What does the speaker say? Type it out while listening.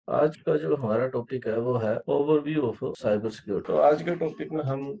आज का जो हमारा टॉपिक है वो है ओवरव्यू ऑफ साइबर सिक्योरिटी। तो आज के टॉपिक में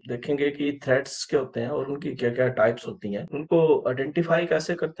हम देखेंगे कि थ्रेट्स क्या होते हैं और उनकी क्या क्या टाइप्स होती हैं, उनको आइडेंटिफाई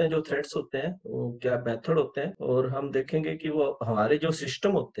कैसे करते हैं जो थ्रेट्स होते हैं, वो क्या मेथड होते हैं, और हम देखेंगे कि वो हमारे जो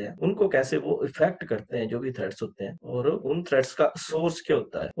सिस्टम होते हैं उनको कैसे वो इफेक्ट करते हैं जो भी थ्रेट्स होते हैं, और उन थ्रेट्स का सोर्स क्या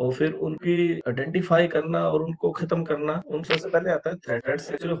होता है, और फिर उनकी आइडेंटिफाई करना और उनको खत्म करना। उन सबसे पहले आता है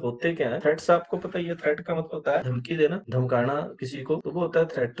थ्रेट्स एक्चुअली होते क्या है। थ्रेट्स आपको पता ही है, थ्रेट का मतलब होता है धमकी देना, धमकाना किसी को, तो वो होता है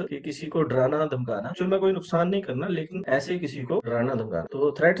थ्रेट। कि किसी को डराना धमकाना, एक्चुअल में कोई नुकसान नहीं करना लेकिन ऐसे ही किसी को डराना धमकाना।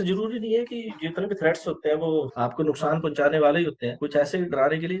 तो थ्रेट जरूरी नहीं है कि जितने भी थ्रेट्स होते हैं वो आपको नुकसान पहुंचाने वाले ही होते हैं, कुछ ऐसे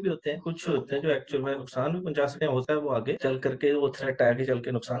डराने के लिए भी होते हैं, कुछ होते हैं जो एक्चुअल में नुकसान भी पहुंचा सके, होता है वो आगे चल करके वो थ्रेट आगे चल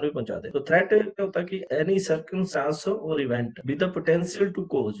के नुकसान भी पहुंचा दे। तो थ्रेट क्या होता है कि एनी सर्कमस्टांस और event with the potential to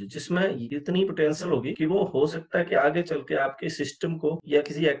कोज, जिसमें इतनी पोटेंशियल होगी कि वो हो सकता है कि आगे चल के आपके सिस्टम को या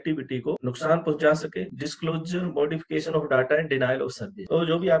किसी एक्टिविटी को नुकसान पहुंचा सके। Disclosure, modification of data and denial of service. तो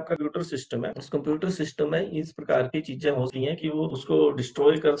जो भी आपका कंप्यूटर सिस्टम है, उस कंप्यूटर सिस्टम में इस प्रकार की चीजें होती हैं कि वो उसको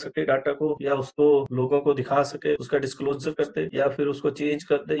डिस्ट्रॉय कर सके डाटा को, या उसको लोगों को दिखा सके, उसका डिस्क्लोजर कर दे, या फिर उसको चेंज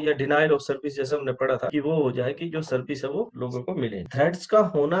कर दे, या डिनाइल ऑफ सर्विस जैसे हमने पढ़ा था कि वो हो जाए कि जो सर्विस है वो लोगों को मिले। थ्रेड्स का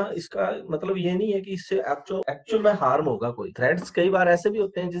होना, इसका मतलब ये नहीं है कि इससे एक्चुअल में हार्म होगा कोई। थ्रेड्स कई बार ऐसे भी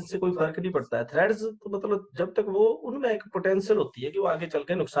होते हैं जिससे कोई फर्क नहीं पड़ता है। थ्रेड्स तो मतलब जब तक वो उनमें एक पोटेंशियल होती है कि वो आगे चल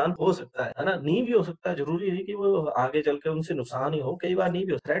के नुकसान हो सकता है ना, नहीं भी हो सकता है, जरूरी नहीं कि वो आगे चल के उनसे नुकसान ही हो, कई बार नहीं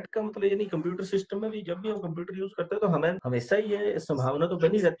भी हो। थ्रेट का मतलब ये नहीं, कंप्यूटर सिस्टम में भी जब भी हम कंप्यूटर यूज करते हैं तो हमें हमेशा ही ये संभावना तो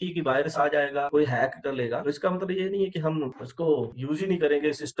बनी रहती है कि वायरस आ जाएगा, कोई हैक कर लेगा। तो इसका मतलब ये नहीं है कि हम उसको यूज ही नहीं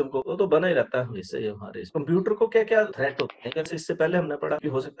करेंगे सिस्टम को, वो तो बना ही रहता है हमेशा ही हमारे कंप्यूटर को। क्या क्या थ्रेट होते हैं, जैसे इससे पहले हमने पढ़ा कि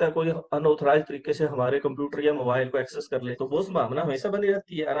हो सकता है कोई अनऑथराइज तरीके से हमारे कंप्यूटर या मोबाइल को एक्सेस कर ले, तो वो संभावना हमेशा बनी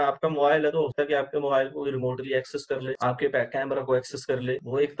रहती है। अगर आपका मोबाइल है तो हो सकता है कि आपके मोबाइल को रिमोटली एक्सेस कर ले, आपके कैमरा को एक्सेस कर ले,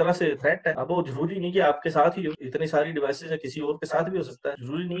 वो एक तरह से थ्रेट है। अब वो जरूरी नहीं कि आपके साथ ही हो, इतनी सारी डिवाइसेज है, किसी और के साथ भी हो सकता है,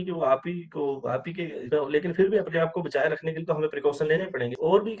 जरूरी नहीं कि वो आप ही के, लेकिन फिर भी अपने आप को बचाए रखने के लिए तो हमें प्रिकॉशन लेने पड़ेंगे।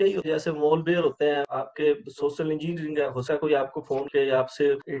 और भी कई जैसे मॉलवेयर होते हैं, आपके सोशल इंजीनियरिंग है, हो सकता है कोई आपको फोन के आपसे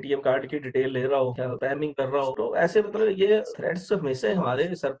एटीएम कार्ड की डिटेल ले रहा हो या स्पैमिंग कर रहा हो, तो ऐसे मतलब ये थ्रेट्स हमेशा हमारे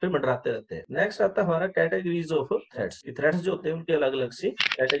सर पे मंडराते रहते हैं। नेक्स्ट आता है हमारा कैटेगरीज ऑफ थ्रेट्स। थ्रेट्स जो होते हैं उनकी अलग अलग सी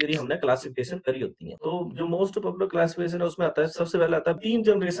कैटेगरी हमने क्लासिफिकेशन करी होती है। तो जो मोस्ट पॉपुलर क्लासिफिकेशन है उसमें आता है, सबसे पहले आता है 3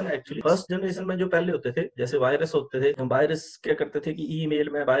 जनरेशन। एक्चुअली फर्स्ट जनरेशन में जो पहले होते थे, जैसे वायरस होते थे, हम वायरस क्या करते थे कि ईमेल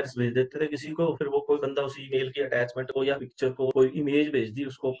में वायरस भेज देते थे किसी को, फिर वो कोई बंदा उस ईमेल की अटैचमेंट को या पिक्चर को कोई इमेज भेज दी,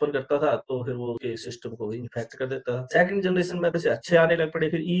 उसको ओपन करता था तो फिर वो उसके सिस्टम को इन्फेक्ट कर देता था। सेकंड जनरेशन में वैसे अच्छे आने लग पड़े,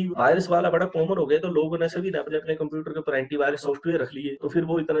 फिर ई वायरस वाला बड़ा कॉमन हो गया, तो लोगों ने सभी ने अपने अपने कंप्यूटर के ऊपर एंटीवायरस सॉफ्टवेयर रख लिए, तो फिर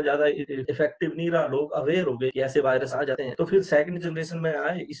वो इतना ज्यादा इफेक्टिव नहीं रहा, लोग अवेयर हो गए कि ऐसे वायरस आ जाते हैं। तो फिर सेकंड जनरेशन में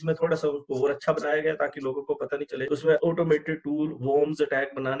आए, इसमें थोड़ा सा उसको और अच्छा बनाया गया ताकि लोगों को पता नहीं चले। उसमें ऑटोमेटेड टूल, वॉर्म्स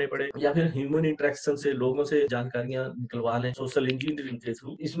अटैक बनाने पड़े, या फिर ह्यूमन इंटरेक्शन से लोगों से जानकारियां निकलवा लें सोशल इंजीनियरिंग के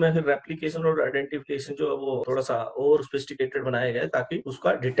थ्रू। इसमें फिर रेप्लिकेशन और आइडेंटिफिकेशन जो है वो थोड़ा सा और सोफिस्टिकेटेड बनाया गया है ताकि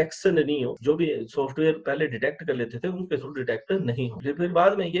उसका डिटेक्शन नहीं हो, जो भी सॉफ्टवेयर पहले डिटेक्ट कर लेते थे उनके थ्रू डिटेक्ट नहीं हो। फिर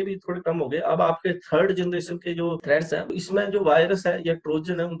बाद में ये भी थोड़े कम हो गए। अब आपके थर्ड जनरेशन के जो थ्रेड्स हैं, इसमें जो वायरस है या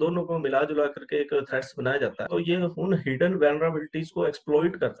ट्रोजन है, उन दोनों को मिला जुला करके एक थ्रेड्स बनाया जाता है। तो ये उन हिडन वेलनरेबिलिटीज को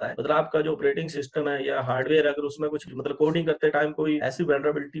एक्सप्लॉइट करता है। मतलब आपका जो ऑपरेटिंग सिस्टम है या हार्डवेयर, अगर उसमें कुछ मतलब कोडिंग करते टाइम कोई ऐसी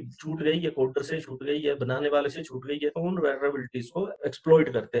वेलनरेबिलिटी छूट गई है, कोडर से छूट गई है, बनाने वाले से छूट गई है, तो उन वेलनरेबिलिटीज को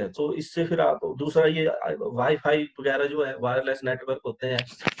एक्सप्लॉइट करते हैं। तो इससे फिर आप दूसरा ये वाईफाई वगैरह जो है, वायरलेस नेटवर्क होते हैं,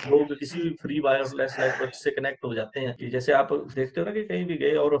 लोग किसी भी फ्री वायरलेस नेटवर्क से कनेक्ट हो जाते हैं। कि जैसे आप देखते हो ना कि कहीं भी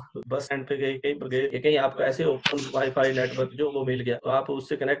गए और बस स्टैंड पे गए, कहीं पर गए, या कहीं आपको ऐसे ओपन वाईफाई नेटवर्क जो वो मिल गया, तो आप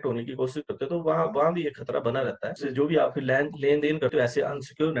उससे कनेक्ट होने की कोशिश करते हो, तो वहां भी एक खतरा बना रहता है। जो भी आप लेन देन करते हो ऐसे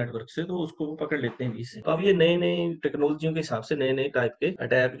अनसिक्योर नेटवर्क से, तो उसको वो पकड़ लेते हैं इससे। तो अब ये नई नई टेक्नोलॉजियों के हिसाब से नए नए टाइप के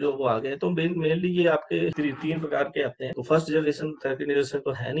अटैक जो वो आ गए, तो मेनली ये आपके तीन प्रकार के आते हैं। तो फर्स्ट जनरेशन, सेकंड जनरेशन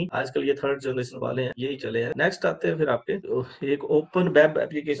तो है नहीं आजकल, ये थर्ड जनरेशन वाले हैं, यही चले हैं। नेक्स्ट आते हैं फिर आपके एक open web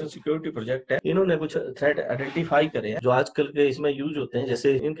application security project है। इन्होंने कुछ थ्रेट आइडेंटिफाई करे हैं जो आजकल के इसमें यूज होते हैं।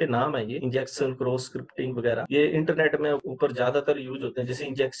 जैसे इनके नाम है ये इंजेक्शन, क्रॉस स्क्रिप्टिंग वगैरह, ये इंटरनेट में ऊपर ज्यादातर यूज होते हैं। जैसे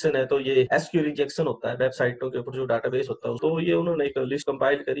इंजेक्शन है तो ये एसक्यूएल इंजेक्शन होता है, वेबसाइटों के ऊपर जो डाटाबेस होता है, तो ये उन्होंने एक लिस्ट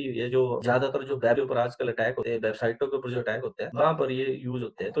कंपाइल करी हुई है जो ज्यादातर जो वेब के ऊपर आजकल अटैक होते हैं, वेबसाइटों के ऊपर जो अटैक होते हैं वहां पर ये यूज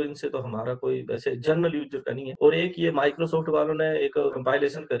होते हैं। तो इनसे तो हमारा कोई वैसे जनरल यूजर का नहीं है। और एक ये माइक्रोसॉफ्ट वालों ने एक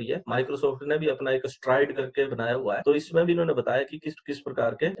कंपाइलेशन करी है, माइक्रोसॉफ्ट ने भी अपना एक स्ट्राइड करके बनाया हुआ है, तो इसमें भी इन्होंने बताया कि किस किस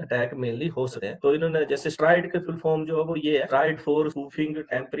प्रकार के अटैक मेनली हो सकते हैं। तो इन्होंने जैसे स्ट्राइड के फुल फॉर्म जो है वो ये है, STRIDE for spoofing,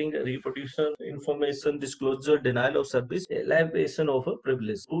 tampering, रिप्रोड्यूशन, information disclosure, denial of service, elimination of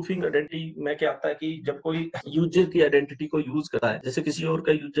privilege. Spoofing identity में क्या आता है कि जब कोई यूजर की आइडेंटिटी को यूज करता है, जैसे किसी और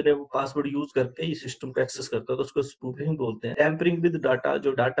का यूजर है वो पासवर्ड यूज करके ही सिस्टम को एक्सेस करता है, तो उसको स्पूफिंग बोलते हैं। टेम्परिंग विद डाटा,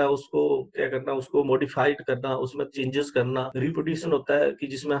 जो डाटा उसको क्या करना, उसको मॉडिफाइड करना, उसमें चेंजेस करना। रिप्रोड्यूशन ऑपरेशन होता है कि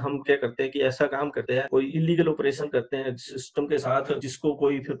जिसमें हम क्या करते हैं कि ऐसा काम करते हैं, कोई इलीगल ऑपरेशन करते हैं सिस्टम के साथ जिसको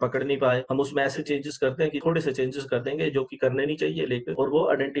कोई फिर पकड़ नहीं पाए, हम उसमें ऐसे चेंजेस करते हैं कि थोड़े से चेंजेस कर देंगे जो कि करने नहीं चाहिए, लेकिन और वो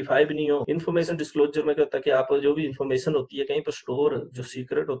आइडेंटिफाई भी नहीं हो। इन्फॉर्मेशन डिस्क्लोजर में क्या होता है कि आप जो भी इन्फॉर्मेशन होती है कहीं पर स्टोर, जो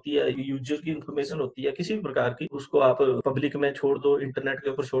सीक्रेट होती है, यूजर की इन्फॉर्मेशन होती है किसी भी प्रकार की, उसको आप पब्लिक में छोड़ दो, इंटरनेट के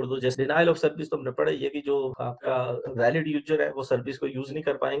ऊपर छोड़ दो। जैसे डिनाइल ऑफ सर्विस तो हमने पढ़ा ही है कि जो आपका वैलिड यूजर है वो सर्विस को यूज नहीं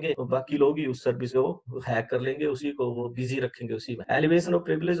कर पाएंगे, तो बाकी लोग ही उस सर्विस को हैक कर लेंगे, उसी को वो बिजी रखेंगे उसी में। एलिवेशन ऑफ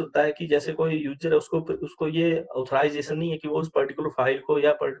प्रिविलेज होता है कि जैसे कोई यूजर है उसको ये ऑथराइजेशन नहीं है कि वो उस पर्टिकुलर फाइल को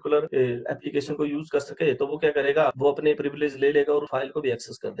या पर्टिकुलर एप्लीकेशन को यूज कर सके, तो वो क्या करेगा, वो अपने प्रिविलेज ले लेगा और फाइल को भी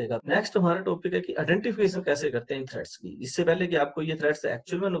एक्सेस कर देगा। नेक्स्ट हमारा टॉपिक है कि आइडेंटिफिकेशन कैसे करते हैं इन थ्रेट्स की। इससे पहले कि आपको ये थ्रेट्स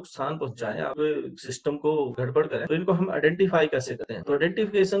एक्चुअल में नुकसान पहुंचाए, आप सिस्टम को गड़बड़ करें, तो इनको हम आइडेंटिफाई कैसे करते हैं। तो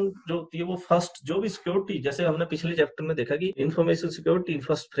आइडेंटिफिकेशन जो होती है वो फर्स्ट जो भी सिक्योरिटी, जैसे हमने पिछले चैप्टर में देखा कि इन्फॉर्मेशन सिक्योरिटी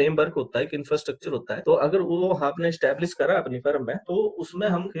फर्स्ट फ्रेमवर्क होता है, इंफ्रास्ट्रक्चर होता है। तो अगर वो आपने स्टैब्लिश करा अपनी फर्म में, तो उसमें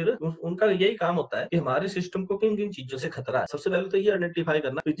हम फिर उनका यही काम होता है कि हमारे सिस्टम को किन किन चीजों से खतरा है। सबसे पहले तो ये आइडेंटिफाई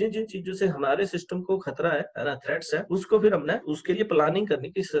करना कि जिन जिन चीजों से हमारे सिस्टम को खतरा है ना, थ्रेट्स है, उसको फिर हमने उसके लिए प्लानिंग करनी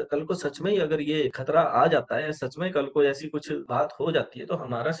कि कल को सच में ही अगर ये खतरा आ जाता है, सच में कल को ऐसी कुछ बात हो जाती है, तो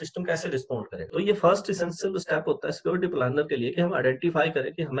हमारा सिस्टम कैसे रिस्पॉन्ड करे। तो ये फर्स्ट एसेंशियल स्टेप होता है सिक्योरिटी प्लानर के लिए कि हम आइडेंटिफाई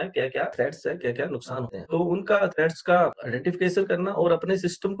करें कि हमें क्या क्या थ्रेट्स है, क्या क्या नुकसान होते हैं। तो उनका थ्रेट्स का आइडेंटिफिकेशन करना और अपने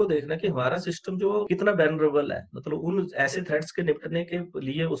सिस्टम को देखना कि हमारा सिस्टम जो कितना वेनरेबल है, मतलब उन ऐसे थ्रेट्स के निपटने के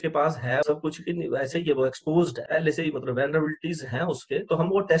लिए उसके पास है सब कुछ कि वैसे ही वो एक्सपोज्ड है पहले से ही, मतलब वेनरेबिलिटीज हैं उसके, तो हम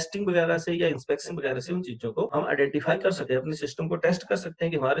वो टेस्टिंग वगैरह से या इंस्पेक्शन वगैरह से उन चीजों को हम आइडेंटिफाई कर सकते हैं, अपने सिस्टम को टेस्ट कर सकते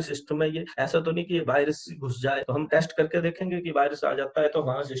हैं कि हमारे सिस्टम में ये ऐसा तो नहीं कि ये वायरस घुस जाए। तो हम टेस्ट करके देखेंगे कि वायरस आ जाता है तो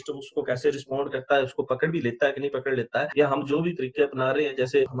हमारा सिस्टम उसको कैसे रिस्पॉन्ड करता है, उसको पकड़ भी लेता है कि नहीं पकड़ लेता है, या हम जो भी तरीके अपना रहे हैं,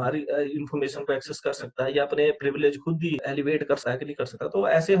 जैसे हमारी इंफॉर्मेशन को एक्सेस कर सकता है या अपने प्रिविलेज खुद ही एलिवेट कर सकता है कि नहीं कर सकता। तो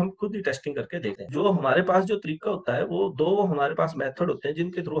ऐसे हम खुद ही टेस्टिंग करके देखते हैं। जो हमारे पास जो तरीका होता है वो दो हमारे पास मेथड होते हैं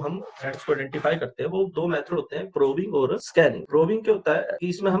जिनके थ्रू हम थ्रेट्स को आइडेंटिफाई करते हैं। वो दो मेथड होते हैं, प्रोबिंग और स्कैनिंग। प्रोबिंग क्या होता है कि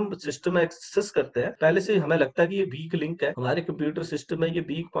इसमें हम सिस्टम एक्सेस करते हैं, पहले से हमें लगता है कि ये वीक लिंक है हमारे कंप्यूटर सिस्टम में, ये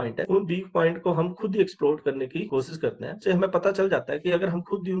वीक पॉइंट है, उन वीक पॉइंट को हम खुद ही एक्सप्लोर करने की कोशिश करते हैं। से हमें पता चल जाता है कि अगर हम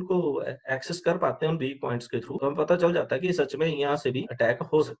खुद ही उनको एक्सेस कर पाते हैं उन वीक पॉइंट्स के थ्रू, तो हमें पता चल जाता है कि सच में यहाँ से भी अटैक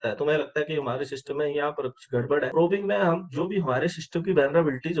हो सकता है। तो मुझे लगता है कि हमारे सिस्टम में यहाँ पर कुछ गड़बड़ है। प्रोबिंग में हम जो भी हमारे सिस्टम की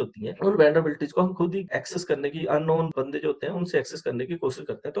वेनरेबिलिटीज होती है, उन वेनरेबिलिटीज को हम खुद ही एक्सेस करने की, अननोन बंदे जो होते हैं उनसे एक्सेस करने की कोशिश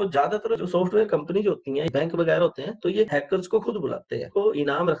करते हैं। तो ज्यादातर जो सॉफ्टवेयर कंपनी जो होती है, बैंक वगैरह होते हैं, तो ये हैकर्स को खुद बुलाते हैं, तो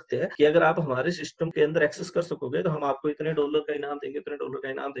इनाम रखते हैं कि अगर आप हमारे सिस्टम के अंदर एक्सेस कर सकोगे तो हम आपको इतने डॉलर का इनाम देंगे, इतने डॉलर का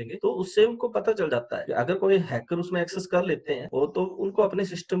इनाम देंगे। तो उससे उनको पता चल जाता है कि अगर कोई हैकर उसमें एक्सेस कर लेते हैं वो, तो उनको अपने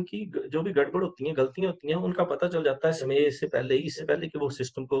सिस्टम की जो भी गड़बड़ होती है, गलतियां होती हैं, उनका पता चल जाता है समय से पहले ही, इससे पहले कि वो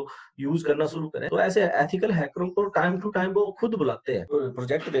सिस्टम को यूज करना शुरू करें। तो ऐसे एथिकल हैकरों को टाइम टू टाइम वो खुद बुलाते हैं,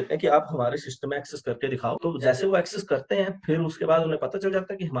 प्रोजेक्ट देते हैं कि आप हमारे सिस्टम में एक्सेस करके दिखाओ। तो जैसे वो एक्सेस करते हैं फिर उसके बाद उन्हें पता चल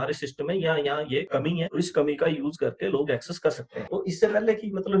जाता है कि हमारे सिस्टम में यहाँ ये कमी है, तो इस कमी का यूज करके लोग एक्सेस कर सकते हैं। तो इससे पहले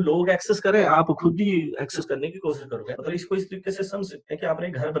कि मतलब लोग एक्सेस करें, आप खुद ही एक्सेस करने की कोशिश करोगे। मतलब इसको इस तरीके से समझ सकते हैं कि आपने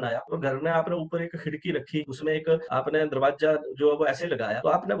घर बनाया और घर में आपने ऊपर एक खिड़की रखी, उसमें एक आपने दरवाजा जो है वो ऐसे लगाया, तो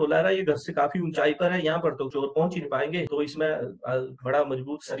आपने बोला यार ये घर से काफी ऊंचाई पर है, यहाँ पर तो चोर पहुंच ही नहीं पाएंगे, तो इसमें बड़ा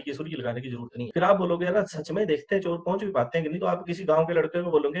मजबूत सरिये सुरिये लगाने की जरूरत नहीं है। फिर आप बोलोगे यार सच में देखते हैं चोर पहुंच भी पाते हैं कि नहीं, तो आप किसी गांव के लड़के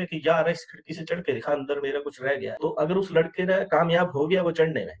को बोलोगे कि यार इस खिड़की से चढ़ के दिखा, अंदर मेरा कुछ रह गया। तो अगर उस लड़के ने कामयाब हो गया वो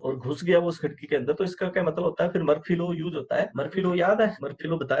चढ़ने में और घुस गया वो उस खिड़की के अंदर, तो इसका क्या मतलब होता है, फिर मर्फी लॉ यूज होता है। मर्फी लॉ याद है, मर्फी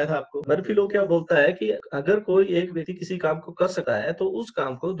लॉ बताया था आपको। मर्फी लॉ क्या बोलता है कि अगर कोई एक व्यक्ति किसी काम को कर सकता है तो उस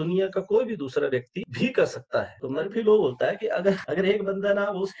काम को दुनिया का कोई भी दूसरा व्यक्ति भी कर सकता है। तो मर्फी लॉ बोलता है कि अगर अगर एक बंदा ना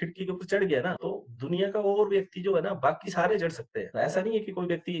वो उस खिड़की के ऊपर चढ़ गया ना, तो दुनिया का और व्यक्ति जो है ना बाकी सारे चढ़ सकते हैं। तो ऐसा नहीं है कि कोई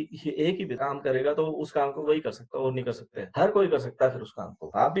व्यक्ति एक ही काम करेगा तो उस काम को वही कर सकता है और नहीं कर सकते, हर कोई कर सकता है। फिर उस काम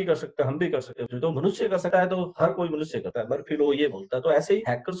को आप भी कर सकते हैं, हम भी कर सकते हैं, तो मनुष्य कर सकता है तो हर कोई मनुष्य करता है। मर्फी लॉ ये बोलता है। तो ऐसे ही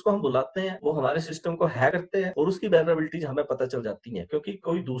हैकर्स को हम बुलाते हैं, वो हमारे सिस्टम को हैक करते हैं और उसकी वेलनरेबिलिटीज हमें पता चल जाती है, क्योंकि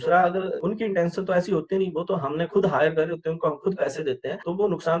कोई दूसरा अगर उनकी इंटेंशन तो ऐसी होती नहीं, वो तो हमने खुद हायर करे होते हैं, उनको हम खुद पैसे देते हैं, तो वो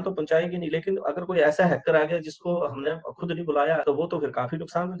नुकसान तो पहुंचाएगी नहीं। लेकिन अगर कोई ऐसा हैकर आ गया जिसको हमने खुद नहीं बुलाया, तो वो तो फिर काफी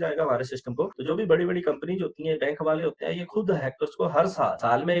नुकसान हो जाएगा हमारे सिस्टम को। तो जो भी बड़ी बड़ी कंपनीज होती है, बैंक वाले होते हैं, ये खुद हैकर्स को हर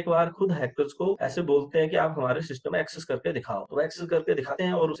साल में एक बार खुद हैकर्स को ऐसे बोलते हैं कि आप हमारे सिस्टम में एक्सेस करके दिखाओ। तो एक्सेस करके दिखाते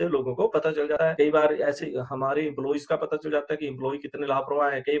हैं और उसे लोगों को पता चल जाता है। कई बार ऐसे हमारे एम्प्लॉइज का पता चल जाता है कि एम्प्लॉय कितने लापरवाह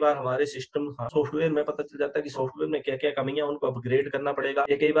है। कई बार हमारे सिस्टम सॉफ्टवेयर में पता चल जाता है कि सॉफ्टवेयर में क्या क्या कमियां, उनको अपग्रेड करना पड़ेगा।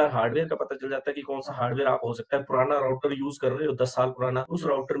 या कई बार हार्डवेयर का पता चल जाता है कि कौन सा हार्डवेयर आप हो सकता है पुराना राउटर यूज कर रहे हो 10 साल पुराना, उस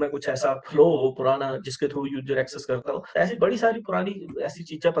राउटर में कुछ ऐसा फ्लो हो पुराना जिसके थ्रू यूजर एक्सेस करता हो। ऐसी बड़ी सारी पुरानी ऐसी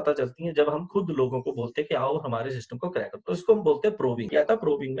चीजें पता चलती हैं जब हम खुद लोगों को बोलते हैं कि आओ हमारे सिस्टम को क्रैक करो। तो इसको हम बोलते हैं प्रोबिंग। क्या था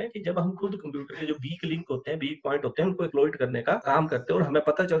प्रोबिंग में कि जब हम खुद कंप्यूटर के जो वीक लिंक होते हैं, वीक पॉइंट होते हैं, उनको एक्सप्लॉइट करने का काम करते हैं और हमें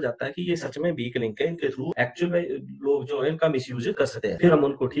पता चल जाता है कि ये सच में वीक लिंक है, इनके थ्रू एक्चुअल में लोग जो है इनका मिसयूज कर सकते हैं, फिर हम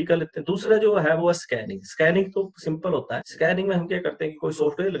उनको ठीक कर लेते हैं। दूसरा जो है वो है स्कैनिंग। स्कैनिंग तो सिंपल होता है। स्कैनिंग में हम क्या करते हैं कि कोई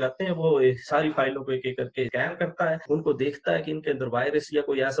सॉफ्टवेयर लगाते हैं, वो सारी फाइलों को एक एक करके स्कैन करता है, उनको देखता है कि इनके अंदर वायरस या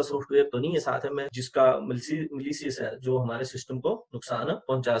कोई ऐसा सॉफ्टवेयर तो नहीं है साथ में जिसका मिलीशियस है, जो हमारे सिस्टम को नुकसान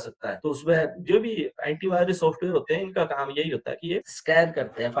पहुंचा सकता है। तो उसमें जो भी एंटीवायरस सॉफ्टवेयर होते हैं, इनका काम यही होता है कि ये स्कैन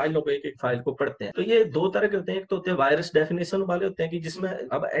करते हैं फाइलों को, एक एक फाइल को पढ़ते हैं। तो ये दो तरह के होते हैं। एक तो होते हैं वायरस डेफिनेशन वाले होते हैं कि जिसमें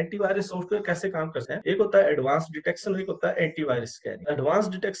अब एंटीवायरस सॉफ्टवेयर कैसे काम करते हैं, एक होता है एडवांस डिटेक्शन, एक होता है antivirus scanning. Advance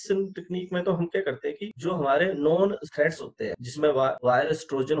detection technique में तो हम क्या करते हैं कि जो हमारे नॉन थ्रेट्स होते हैं, जिसमें वायरस,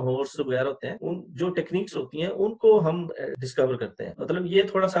 ट्रोजन हॉर्स वगैरह होते हैं, उन जो टेक्निक्स होती हैं उनको हम डिस्कवर करते हैं। मतलब ये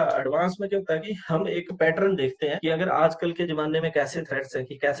थोड़ा सा एडवांस में क्या होता है कि हम एक पैटर्न देखते हैं कि अगर आजकल के जमाने में कैसे थ्रेट्स हैं,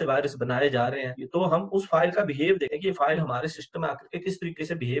 कि कैसे वायरस बनाए जा रहे हैं, तो हम उस फाइल का बिहेव देखें कि ये फाइल हमारे सिस्टम में आकर के किस तरीके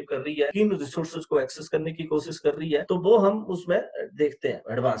से बिहेव कर रही है, किन रिसोर्सेज को एक्सेस करने की कोशिश कर रही है, तो वो हम उसमें देखते हैं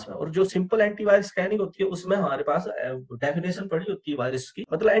एडवांस में। और जो सिंपल एंटीवायरस स्कैनिंग होती है उसमें हमारे पास डेफिनेशन पड़ी होती है वायरस की।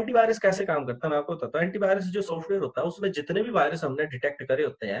 मतलब एंटीवायरस कैसे काम करता है मैं आपको बताता हूँ। एंटीवायरस जो सॉफ्टवेयर होता है उसमें जितने भी वायरस हमने डिटेक्ट करे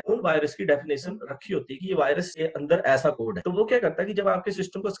होते हैं, उन वायरस की डेफिनेशन रखी होती है कि ये वायरस के अंदर ऐसा कोड है। तो वो क्या करता है कि जब आपके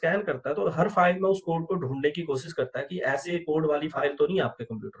सिस्टम को स्कैन करता है तो हर फाइल में उस कोड को ढूंढने की कोशिश करता है कि ऐसे कोड वाली फाइल तो नहीं है आपके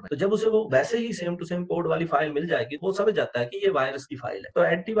कंप्यूटर में। तो जब उसे वो वैसे ही सेम टू सेम कोड वाली फाइल मिल जाएगी, वो समझ जाता है कि ये वायरस की फाइल है। तो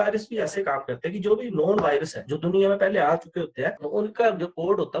एंटीवायरस भी ऐसे काम करते हैं कि जो भी नॉन वायरस है, जो दुनिया में पहले आ चुके होते हैं, तो उनका जो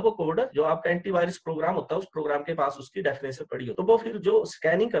कोड होता है, वो कोड जो आपका एंटीवायरस प्रोग्राम होता है, उस प्रोग्राम के पास उसकी डेफिनेशन पड़ी हो, तो वो फिर जो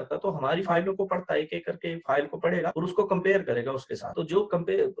स्कैनिंग करता है तो हमारी फाइलों को पढ़ता है, एक एक करके फाइल को पढ़ेगा और उसको कंपेयर करेगा उसके साथ। तो जो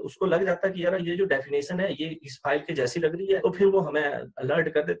कंपेयर, उसको लग जाता है कि यार ये जो डेफिनेशन है ये इस फाइल के जैसी लग रही है, तो फिर वो हमें अलर्ट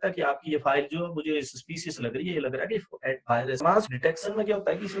कर देता है कि आपकी ये फाइल जो मुझे सस्पिशियस लग रही है, ये लग रहा है कि वायरस। मास डिटेक्शन में क्या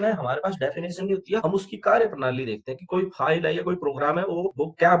होता है कि इसमें हमारे पास डेफिनेशन नहीं होती है, हम उसकी कार्य प्रणाली देखते हैं कि कोई फाइल है या कोई प्रोग्राम है,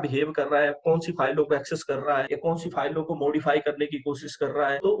 वो क्या बिहेव कर रहा है, कौन सी फाइलों को एक्सेस कर रहा है या कौन सी फाइलों को मॉडिफाई करने की कोशिश कर रहा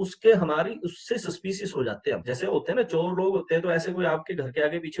है। तो उसके हमारी उससे सस्पिशियस हो जाते हैं हम। जैसे होते हैं ना चोर लोग होते हैं, तो ऐसे कोई आपके घर के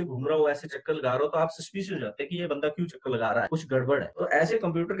आगे पीछे घूम रहा हो, ऐसे चक्कर लगा रहा हो, तो आप सस्पिशियस हो जाते हैं कि ये बंदा क्यों चक्कर लगा रहा है, कुछ गड़बड़ है। तो ऐसे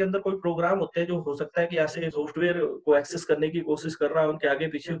कंप्यूटर के अंदर कोई प्रोग्राम होते हैं जो हो सकता है कि ऐसे सॉफ्टवेयर को एक्सेस करने की कोशिश कर रहा है, उनके आगे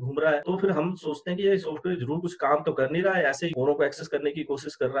पीछे घूम रहा है। तो फिर हम सोचते हैं कि ये सॉफ्टवेयर जरूर कुछ काम तो कर नहीं रहा है, ऐसे ही फोनों को एक्सेस करने की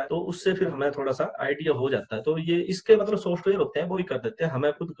कोशिश कर रहा है। तो उससे फिर हमें थोड़ा सा आइडिया हो जाता है। तो ये इसके मतलब सॉफ्टवेयर होते हैं वो ही कर देते हैं,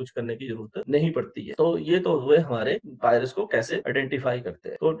 हमें खुद कुछ करने की जरूरत नहीं पड़ती है। तो ये तो हुए हमारे वायरस को कैसे आइडेंटिफाई करते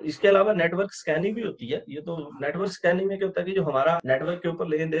हैं। तो इसके अलावा नेटवर्क स्कैनिंग भी होती है। ये तो नेटवर्क स्कैनिंग में क्या होता है कि जो हमारा नेटवर्क के ऊपर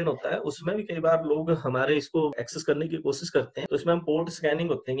लेन देन होता है, उसमें भी कई बार लोग हमारे इसको एक्सेस करने की कोशिश करते हैं। तो इसमें हम पोर्ट स्कैनिंग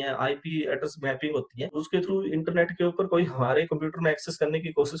होती है, आईपी एड्रेस मैपिंग होती है, उसके थ्रू इंटरनेट के ऊपर कोई हमारे कंप्यूटर में एक्सेस करने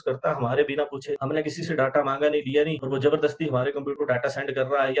की कोशिश करता है हमारे बिना पूछे। हमने किसी से डाटा मांगा नहीं, लिया नहीं, और वो जबरदस्ती हमारे कंप्यूटर को डाटा सेंड कर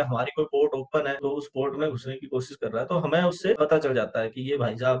रहा है, या हमारी कोई पोर्ट ओपन है तो उस पोर्ट में घुसने की कोशिश कर रहा है, तो हमें उससे पता चल जाता है कि ये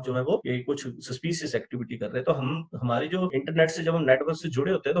भाई साहब जो है वो ये कुछ सस्पिशियस एक्टिविटी कर रहे हैं। तो हम हमारी जो इंटरनेट से जब हम नेटवर्क से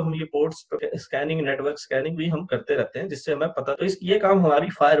जुड़े होते हैं, तो हम ये पोर्ट स्कैनिंग, नेटवर्क स्कैनिंग भी हम करते रहते हैं, जिससे हमें पता, तो ये काम हमारी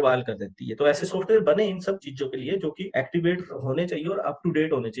फायरवॉल कर देती है। तो ऐसे सॉफ्टवेयर बने इन सब चीजों के लिए, जो कि एक्टिवेट होने चाहिए और अप टू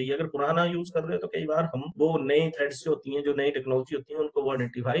डेट होने चाहिए। अगर पुराना यूज कर रहे हैं तो कई बार हम वो नई थ्रेड्स जो होती हैं, जो नई टेक्नोलॉजी होती है, उनको वो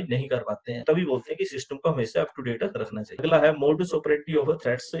आइडेंटिफाई नहीं कर पाते हैं। तभी बोलते हैं कि सिस्टम को हमेशा अप टू डेट रखना चाहिए। अगला है modus operandi of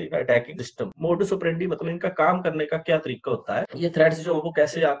threats attacking system. Modus operandi मतलब इनका काम करने का क्या तरीका होता है, ये थ्रेट्स जो वो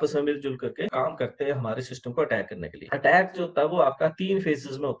कैसे आपस में मिलजुल करके काम करते हैं हमारे सिस्टम को अटैक करने के लिए। अटैक जो होता है वो आपका 3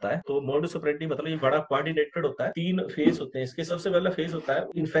 फेजेस में होता है। तो मोडस ऑपरेंडी मतलब ये बड़ा कोऑर्डिनेटेड होता है, 3 फेज होते हैं इसके। सबसे पहला फेज होता है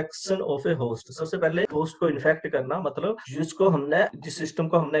इन्फेक्शन ऑफ ए होस्ट। सबसे पहले होस्ट को इन्फेक्ट करना, मतलब जिसको हमने, जिस सिस्टम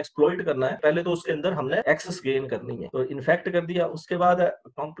को हमने एक्सप्लॉइट करना है, पहले तो उसके अंदर हमने एक्सेस गेन करनी है, तो इन्फेक्ट कर दिया। उसके बाद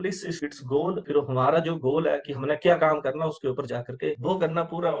अकम्प्लिश इट्स गोल, फिर हमारा जो गोल है कि हमने क्या काम करना उसके ऊपर जाकर के वो करना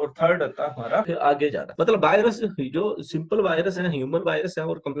पूरा। और थर्ड आता है हमारा फिर आगे जाना। मतलब वायरस, जो सिंपल वायरस है, ह्यूमन वायरस है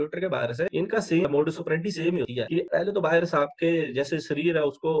और कंप्यूटर के वायरस है, इनका सेम मोडस ऑपरेंडी सेम ही होती है। कि पहले तो वायरस आपके जैसे शरीर है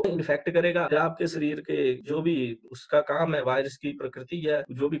उसको इन्फेक्ट करेगा, फिर आपके शरीर के जो भी उसका काम है, वायरस की प्रकृति है,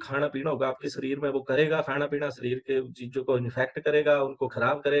 जो भी खाना पीना होगा आपके शरीर में वो करेगा, खाना पीना शरीर के चीजों को इन्फेक्ट करेगा, उनको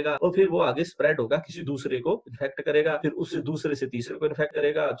खराब करेगा, और फिर वो आगे स्प्रेड होगा, किसी दूसरे को इन्फेक्ट करेगा, फिर उससे दूसरे से तीसरे को इन्फेक्ट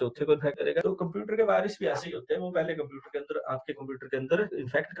करेगा, चौथे को इन्फेक्ट करेगा। तो कंप्यूटर के वायरस भी ऐसे ही होते हैं, वो पहले कंप्यूटर के अंदर, आपके कंप्यूटर के अंदर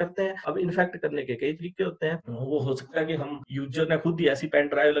इन्फेक्ट करते हैं। अब इन्फेक्ट करने के कई तरीके होते हैं। वो हो सकता है कि हम यूजर ने खुद ही ऐसी पेन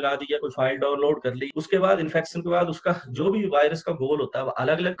ड्राइव लगा दी या कोई फाइल डाउनलोड कर ली, उसके बाद इन्फेक्शन के बाद उसका जो भी वायरस का गोल होता है,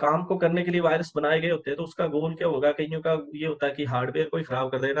 अलग अलग काम को करने के लिए वायरस बनाए गए होते हैं। तो उसका गोल क्या होगा, कईयों का ये होता है कि हार्डवेयर को खराब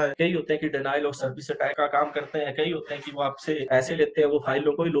कर देना है, कई होते हैं कि डिनाइल ऑफ सर्विस अटैक का काम करते हैं, कई होते हैं कि वो आपसे ऐसे लेते हैं, वो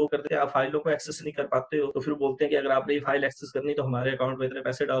फाइलों को ही लॉक कर देते हैं, आप फाइलों को एक्सेस नहीं कर पाते हो, तो फिर बोलते हैं कि अगर आपने ये फाइल एक्सेस करनी तो हमारे अकाउंट में इतने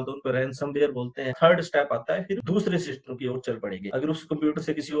पैसे डाल दो, उनको रैनसमवेयर बोलते हैं। थर्ड स्टेप आता है फिर दूसरे सिस्टम की ओर चल पड़ेंगे। अगर उस कंप्यूटर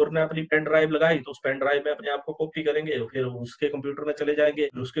से किसी और ने अपनी पेन ड्राइव लगाई तो उस पेन ड्राइव में अपने आप को कॉपी करेंगे, फिर उसके कंप्यूटर में चले जाएंगे,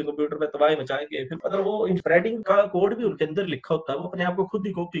 फिर उसके कंप्यूटर में तबाही मचाएंगे। फिर मतलब वो स्प्रेडिंग का कोड भी उनके अंदर लिखा होता है, वो अपने आप को खुद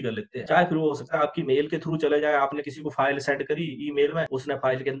ही कॉपी कर लेते हैं। चाहे फिर वो हो सकता है आपकी मेल के थ्रू चले जाए, आपने किसी को फाइल सेंड करी ईमेल में, उसने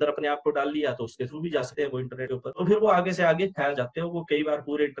फाइल के अंदर अपने आप को डाल लिया, तो उसके थ्रू भी जा सकते हैं वो इंटरनेट के ऊपर। तो फिर वो आगे से आगे फैल जाते हैं, वो कई बार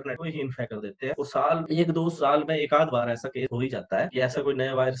पूरे इंटरनेट को ही इन्फेक्ट कर देते हैं। वो साल, 1-2 साल में एक आध बार ऐसा केस हो ही जाता है कि ऐसा कोई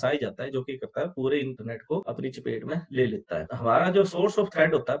नया वायरस आ ही जाता है जो कि करता है पूरे इंटरनेट को अपनी चपेट में ले लेता है। हमारा जो सोर्स ऑफ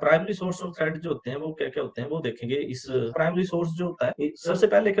थ्रेट होता है, प्राइमरी सोर्स ऑफ थ्रेट जो होते हैं वो क्या क्या होते हैं वो देखेंगे। इस प्राइमरी सोर्स जो होता है, सबसे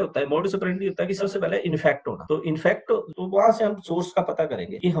पहले क्या होता है, मॉडस ऑपरेंडी होता है कि सबसे पहले इन्फेक्ट होना। तो इन्फेक्ट, तो वहां से हम सोर्स का पता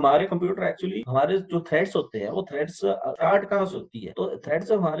करेंगे कि हमारे कंप्यूटर एक्चुअली, हमारे जो थ्रेड्स होते हैं वो थ्रेड्स स्टार्ट कहाँ से होती है। तो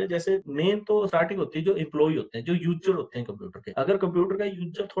थ्रेड्स हमारे जैसे मेन तो स्टार्टिंग होती है जो एम्प्लॉय होते हैं, जो यूजर होते हैं कंप्यूटर के। अगर कंप्यूटर का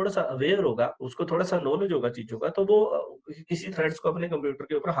यूजर थोड़ा सा अवेयर होगा, उसको थोड़ा सा नॉलेज होगा चीजों का, तो वो किसी थ्रेड्स को अपने कंप्यूटर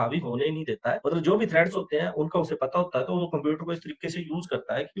के ऊपर हावी होने ही नहीं देता है। मतलब जो भी थ्रेड्स होते हैं उनका उसे पता होता है, तो वो कंप्यूटर को इस तरीके से यूज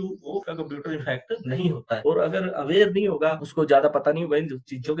करता है कि वो का कंप्यूटर इन्फेक्ट नहीं होता है। और अगर अवेयर नहीं होगा, उसको ज्यादा पता नहीं होगा इन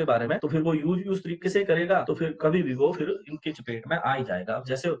चीजों के बारे में, तो फिर वो यूज उस तरीके से करेगा, तो फिर कभी भी वो फिर इनकी चपेट में आ ही जाएगा। अब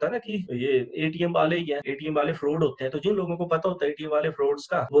जैसे होता है ना कि ये एटीएम वाले ही है, एटीएम वाले फ्रॉड होते हैं, तो जिन लोगों को पता होता है एटीएम वाले फ्रॉड्स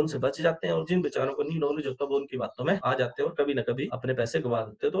का, वो उनसे बच जाते हैं, और जिन बेचारों को नहीं नॉलेज होता वो उनकी बातों में आ जाते हैं और कभी ना कभी अपने पैसे गवा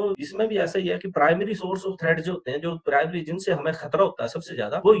देते हैं। तो इसमें भी ऐसा ही है कि प्राइमरी सोर्स ऑफ थ्रेट जो होते हैं, जो प्राइमरी जिनसे हमें खतरा होता है सबसे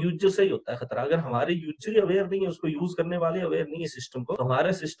ज्यादा, वो यूजर से ही होता है खतरा। अगर हमारे यूजर ही अवेयर नहीं है, उसको यूज करने वाले अवेयर नहीं है सिस्टम को, तो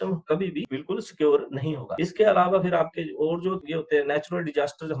हमारा सिस्टम कभी भी बिल्कुल सिक्योर नहीं होगा। इसके अलावा फिर आपके और जो ये होते हैं नेचुरल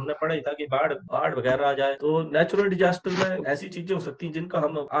डिजास्टर, हमने पढ़ा ही था कि बाढ़ बाढ़ वगैरह आ जाए, तो नेचुरल डिजास्टर में ऐसी चीजें हो सकती हैं जिनका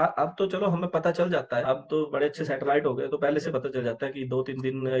हम अब तो चलो हमें पता चल जाता है, अब तो बड़े अच्छे सैटेलाइट हो गए, तो पहले से पता चल जाता है कि 2-3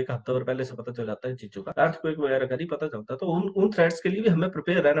 दिन, एक हफ्ता भर पहले से पता चल जाता है चीजों का। अर्थक्वेक वगैरह का नहीं पता चलता, तो उन थ्रेट्स के लिए भी हमें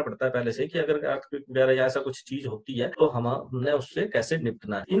प्रिपेयर रहना पड़ता है पहले से कि अगर अर्थक्वेक वगैरह या ऐसा कुछ चीज होती है तो हमने उससे कैसे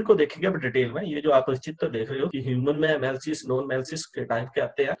निपटना है। इनको देखेंगे अब डिटेल में। ये जो आप चित्र देख रहे हो कि ह्यूमन में मेल्सिस, नॉन मेल्सिस के टाइप के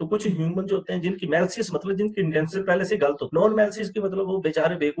आते हैं। तो कुछ ह्यूमन जो होते हैं जिनकी मेल्सिस मतलब जिनकी इंटेंशन पहले से गलत होती है, नॉन मेल्सिस की मतलब वो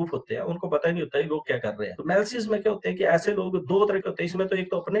बेचारे बेवकूफ होते हैं, उनको पता ही नहीं होता है वो क्या कर रहे हैं। तो मेल्सिस में क्या होते हैं कि ऐसे लोग दो तरह के होते हैं। इसमें तो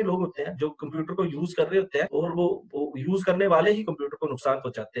एक तो अपने लोग होते हैं जो कंप्यूटर को यूज कर रहे होते हैं, और वो यूज करने वाले ही कंप्यूटर को नुकसान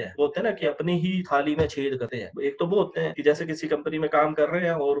पहुंचाते हैं। वो होते हैं ना कि अपनी ही थाली में छेद करते हैं। एक तो वो होते हैं कि जैसे किसी कंपनी में काम कर रहे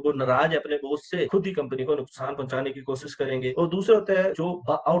हैं और वो नाराज है अपने बॉस से, खुद ही कंपनी को नुकसान पहुंचाने की कोशिश करेंगे। और दूसरे होते हैं जो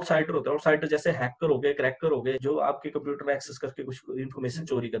आउटसाइडर होते हैं, आउटसाइडर जैसे हैकर हो गए, क्रैकर हो गए, जो आपके कंप्यूटर में एक्सेस करके कुछ इन्फॉर्मेशन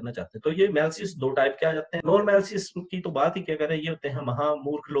चोरी करना चाहते हैं। तो ये मेल्सिस दो टाइप के आ जाते हैं। नॉन मेल्सिस की तो बात ही क्या करें, ये होते हैं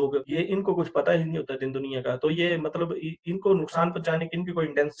महामूर्ख लोग, ये इनको कुछ पता ही नहीं होता दिन दुनिया का। तो ये मतलब इनको नुकसान पहुंचाने की इनकी कोई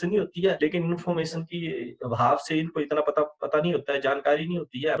इंटेंशन नहीं होती है, लेकिन इन्फॉर्मेशन की अभाव से इनको इतना पता नहीं होता है, जानकारी नहीं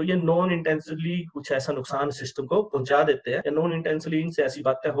होती है, तो ये नॉन इंटेंशनली कुछ ऐसा नुकसान सिस्टम को पहुंचा देते हैं, या नॉन इंटेंशनली इनसे ऐसी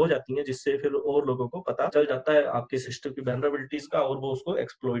बातें हो जाती हैं जिससे फिर और लोगों को पता चल जाता है आपके सिस्टम की वेलनरेबिलिटीज का, और वो उसको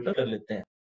एक्सप्लॉइट कर लेते हैं।